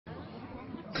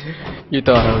You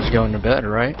thought I was going to bed,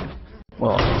 right?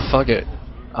 Well, fuck it.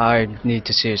 I need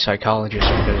to see a psychologist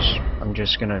because I'm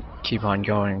just gonna keep on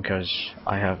going because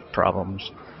I have problems.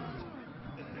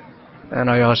 And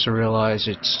I also realize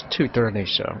it's 2:30,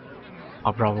 so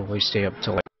I'll probably stay up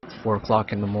till like 4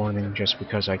 o'clock in the morning just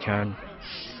because I can.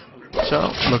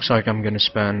 So, looks like I'm gonna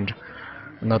spend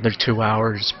another 2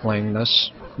 hours playing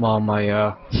this while my,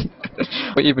 or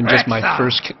even just my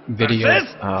first video,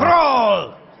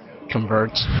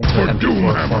 converts into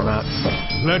MP4 format.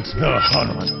 Let the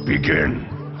hunt begin.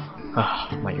 Oh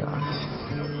my god.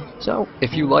 So,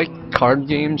 if you like card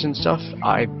games and stuff,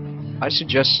 I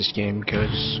suggest this game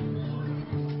because,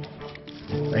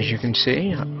 as you can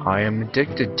see, I am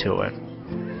addicted to it.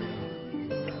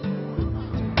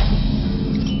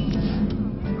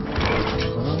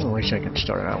 Well, at least I can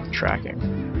start out with tracking.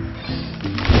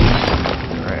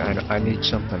 Alright, I need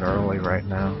something early right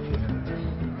now.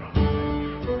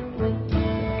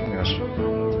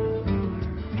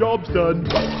 Job's done.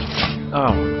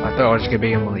 Oh, I thought I was gonna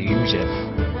be able to use it.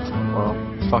 Well,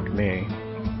 fuck me.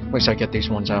 At least I get these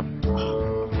ones up.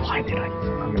 Why did I?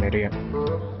 I'm an idiot.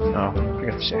 Oh, I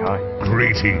got to say hi.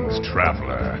 Greetings,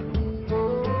 traveler.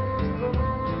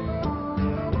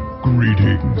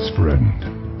 Greetings, friend.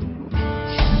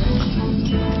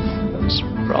 That's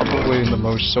probably the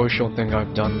most social thing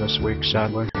I've done this week,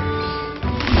 sadly.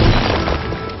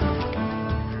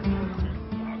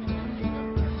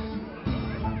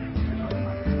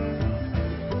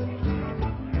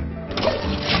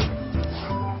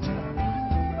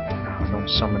 Don't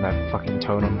summon that fucking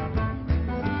totem.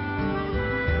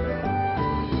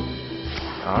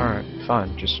 Alright,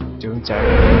 fine, just do exactly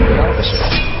the opposite.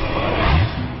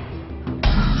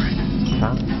 Alright,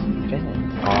 fine.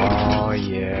 Oh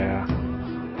yeah.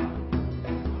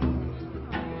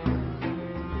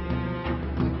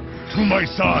 To my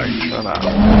side. Shut up.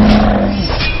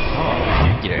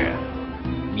 Oh yeah.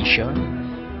 Misha?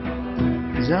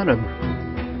 Is that a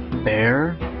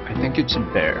bear? I think it's a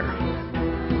bear.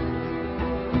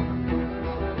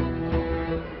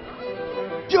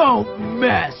 Don't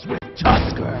mess with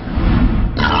Tusker!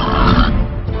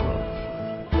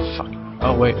 Fuck.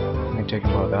 Oh wait, I can take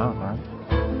him both out, right?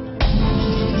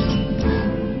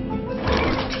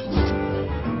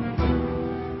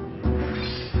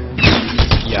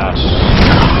 Yes.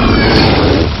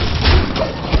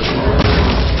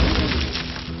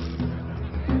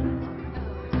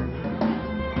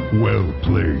 Well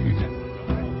played.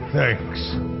 Thanks.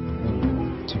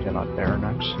 Take it out there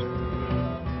next.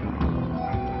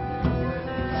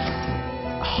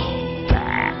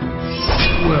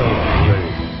 Well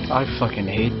played. I fucking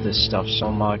hate this stuff so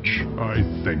much. I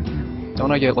thank you.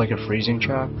 Don't I get like a freezing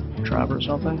trap or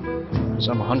something? Cause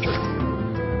I'm a hunter.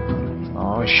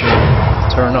 Oh shit.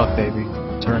 Turn up, baby.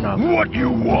 Turn up. What you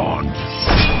want?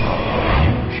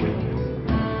 Oh shit.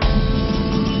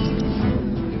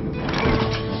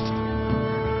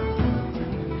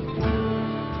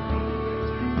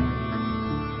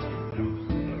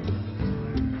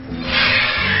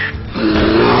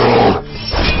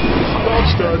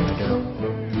 Job's done.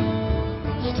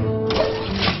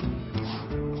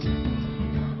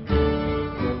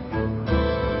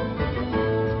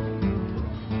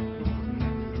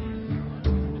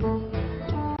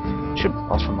 Should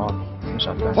pass from off. What's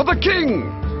up there? For the king!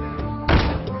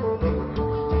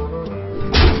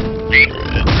 Wait,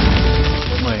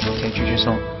 can't you just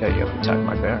don't? Yeah, you have to attack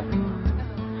my bear.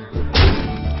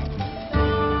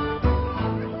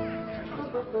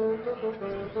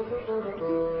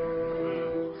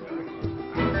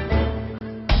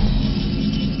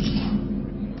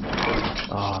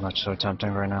 Oh, that's so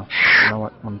tempting right now. You know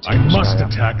what? I'm I must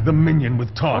attack the minion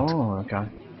with taunt. Oh, okay. How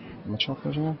much health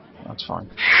is there? That's fine.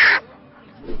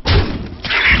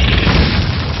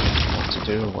 What to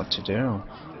do? What to do?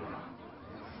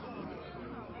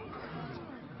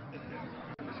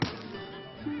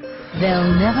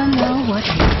 They'll never know what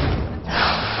hit them.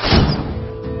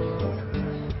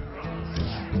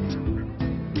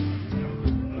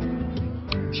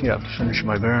 Yeah, finish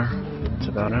my bear. That's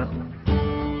about it.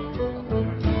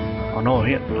 Oh no,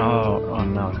 oh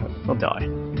no, he'll die.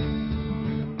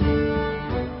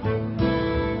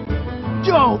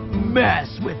 Don't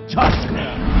mess with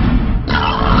Tusker!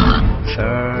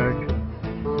 Third.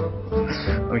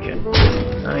 Okay.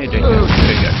 Oh, you did good.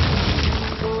 Pretty good.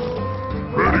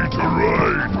 Ready to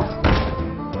ride.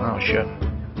 Oh shit.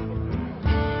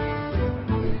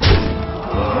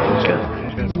 He's good.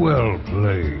 He's good. Well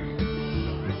played.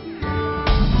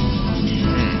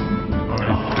 Oh,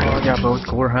 I got both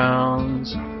Gorehounds.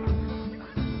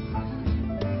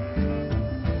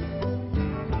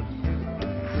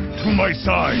 To my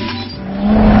side.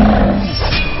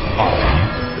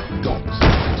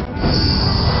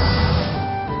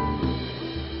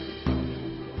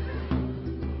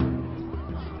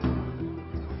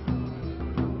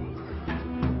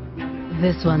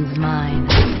 This one's mine.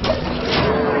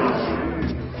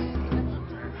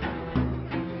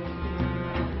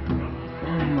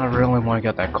 I really want to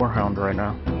get that core hound right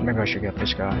now. Maybe I should get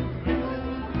this guy. I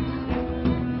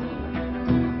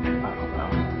don't know.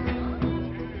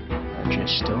 I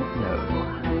just don't know.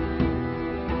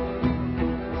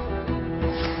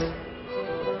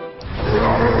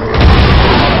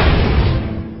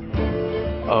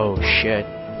 Oh shit.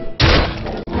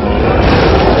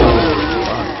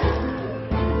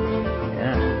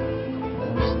 Yeah.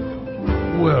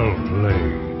 Well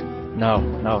played. No,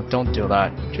 no, don't do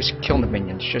that. Just kill the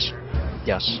minions. Just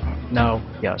yes. No,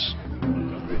 yes.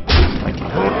 Like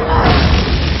that.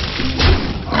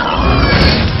 Oh,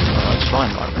 that's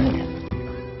fine by me.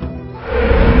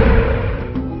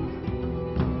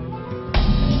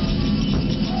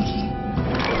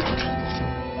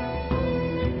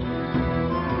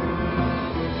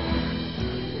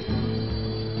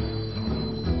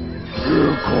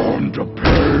 Here comes the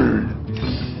pain.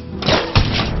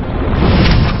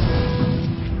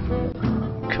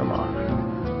 Come on.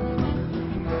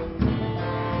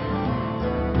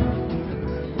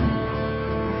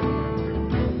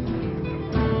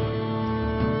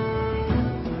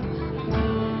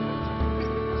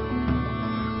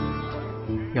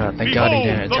 Yeah, thank God he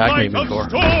didn't attack me before.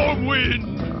 Stormwind.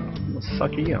 What the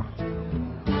fuck are you?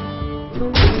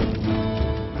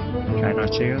 Can I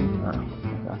not see you? Oh,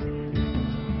 okay.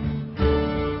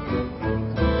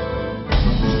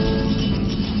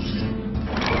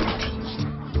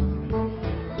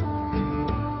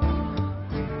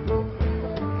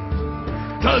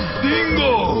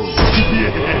 Tadingo!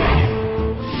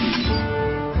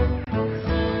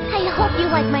 I hope you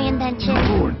like my invention.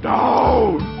 Going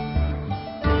down!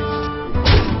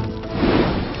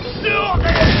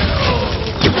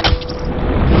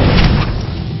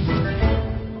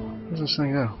 What does this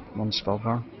thing do? One spell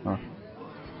power? Oh.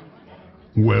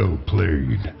 Well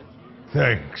played.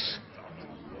 Thanks.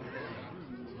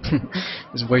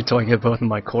 Just wait till I get both of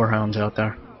my core hounds out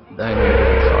there. Then you're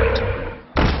gonna be fucked.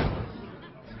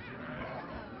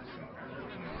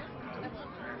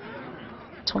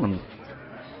 Told him.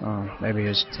 Oh, maybe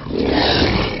it's.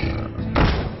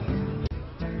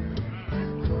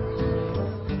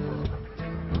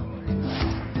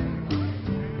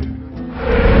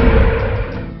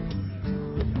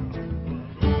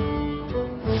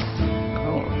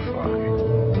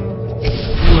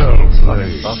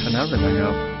 Buffing everything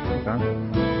up. Okay.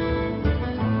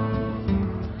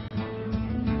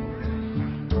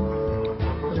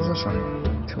 What is this one?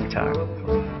 To attack.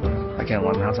 I can't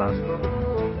let him have that.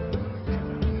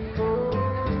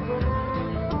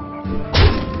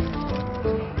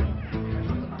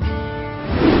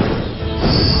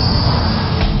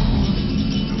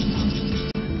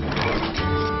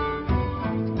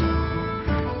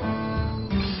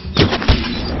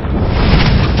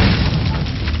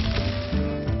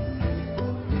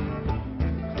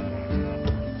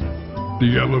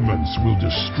 The elements will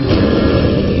destroy.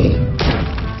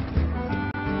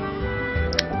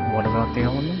 What about the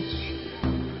elements?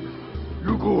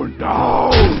 You're going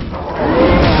down! I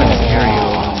can hear you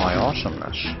over my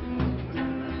awesomeness.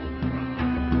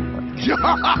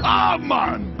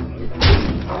 Man!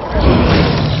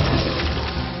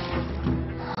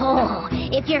 Oh,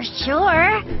 if you're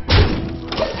sure.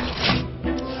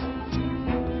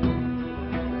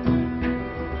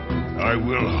 I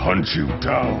will hunt you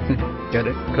down. Get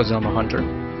it? Because I'm a hunter.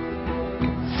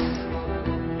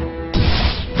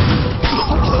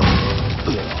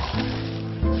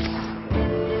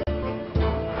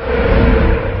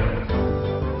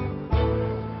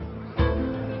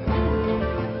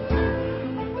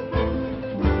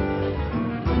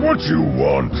 What you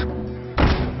want?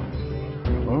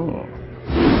 Oh.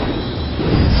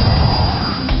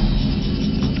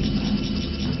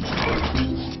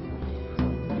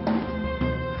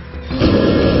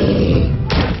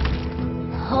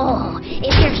 Oh,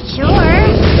 if you're sure.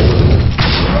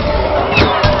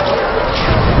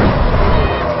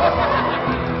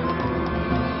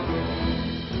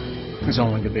 He's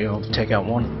only going to be able to take out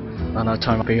one. Another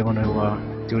time I'll be able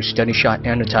to do a steady shot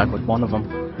and attack with one of them.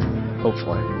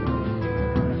 Hopefully.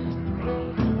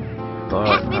 But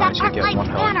Pass me I that should get Arclight one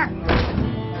health. scanner.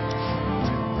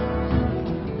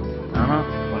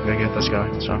 I'm gonna get this guy,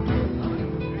 so.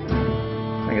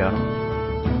 I got him.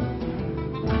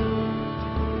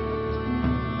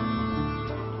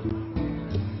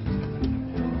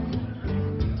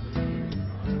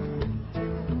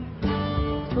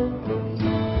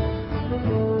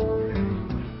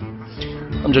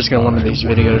 I'm just gonna limit these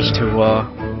videos to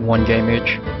one game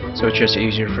each, so it's just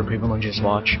easier for people to just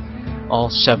watch. All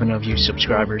 7 of you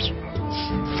subscribers.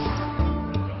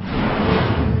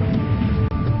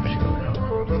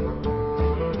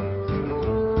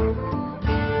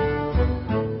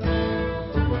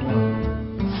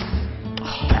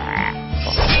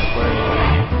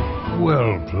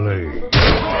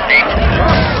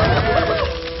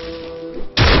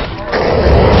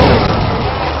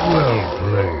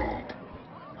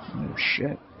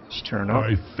 Turn up.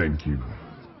 I thank you.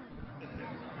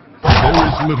 There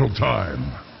is little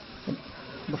time. What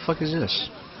the fuck is this?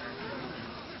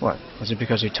 What? Was it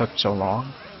because he took so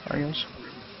long, I guess?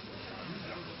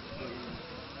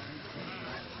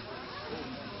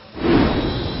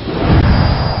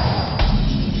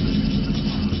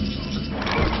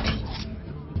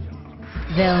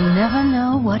 They'll never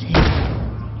know what hit.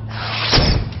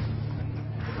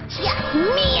 Just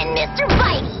me and Mr.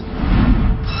 Bitey.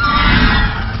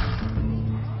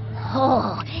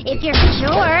 Oh, if you're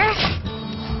sure.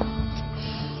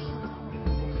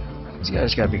 These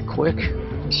guys gotta be quick.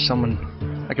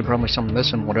 I could probably summon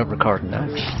this and whatever card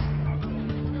next.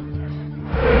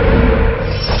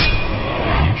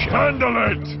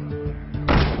 Handle it!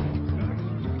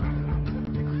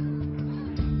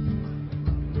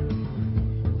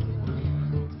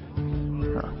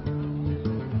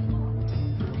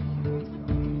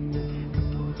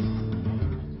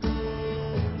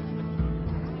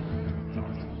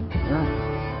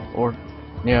 Or,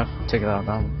 yeah, take it out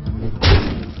now.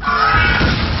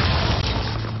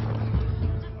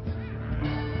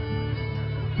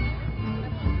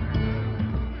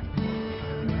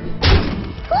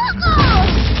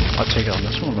 I'll take out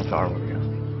this one if I were you.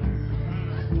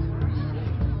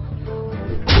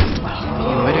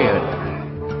 You idiot.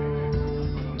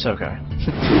 It's okay.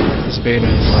 This beta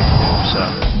is like so.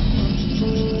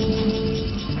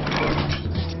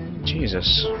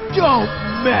 Jesus. Don't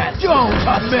mess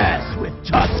with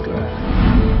Tusker.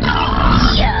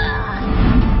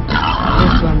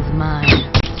 This one's mine.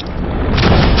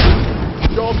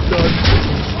 Job done.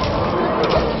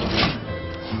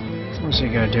 What's he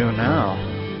gonna do now?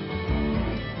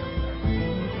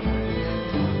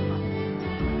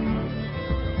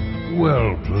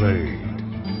 Well played.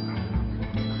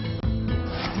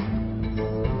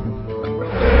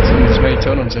 As many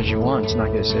totems as you want, it's not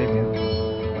gonna save you.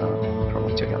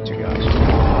 Probably take out two guys.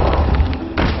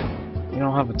 You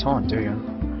don't have a taunt, do you?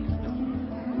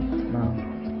 No.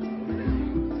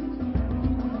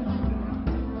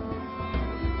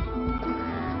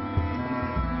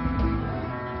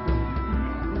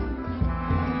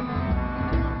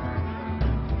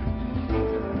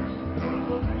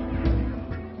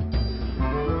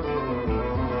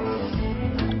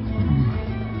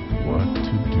 What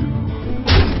to do?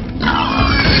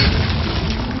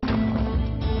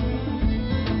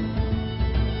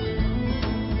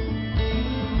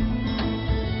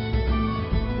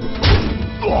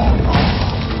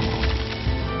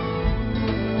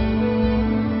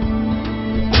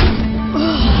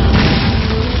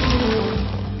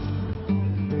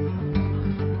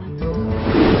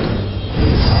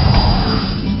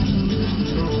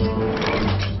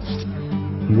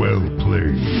 Well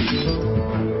played.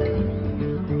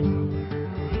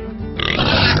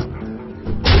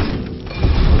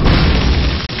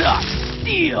 Suck,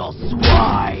 steal,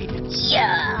 swine.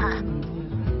 Yeah.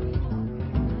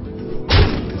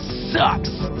 Suck,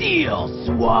 steal,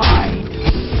 swine.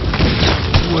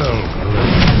 Well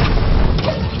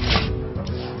played.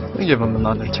 We give him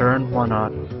another turn, why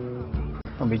not?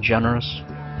 I'll be generous.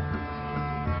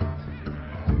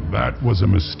 That was a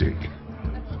mistake.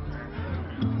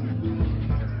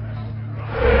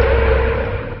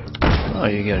 Oh,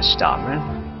 you gotta stop, man.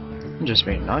 I'm just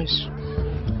being nice.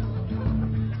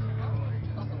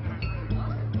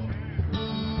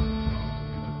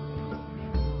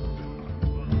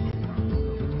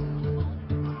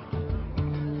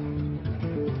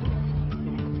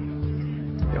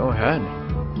 Go ahead.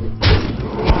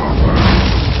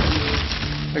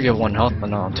 I get 1 health, but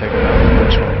no, I'll take it out of the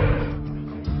next one.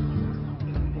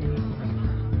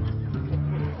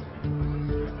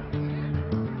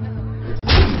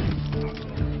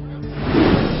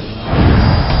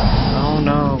 Oh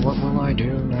no, what will I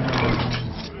do now?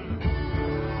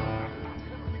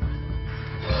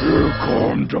 Here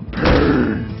come the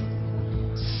pain.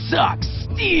 Suck,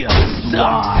 steal,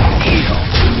 swine. Steal,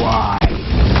 swine.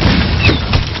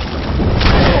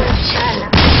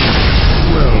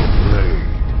 Well played.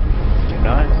 Did I?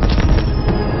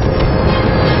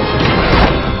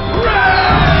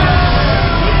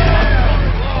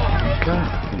 Okay,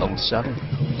 level 7.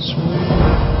 Sweet.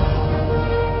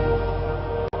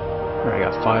 I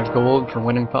got 5 gold for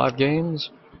winning 5 games.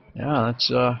 Yeah,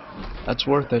 that's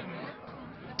worth it.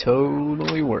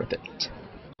 Totally worth it.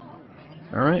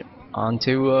 Alright, on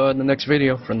to the next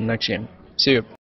video for the next game. See you.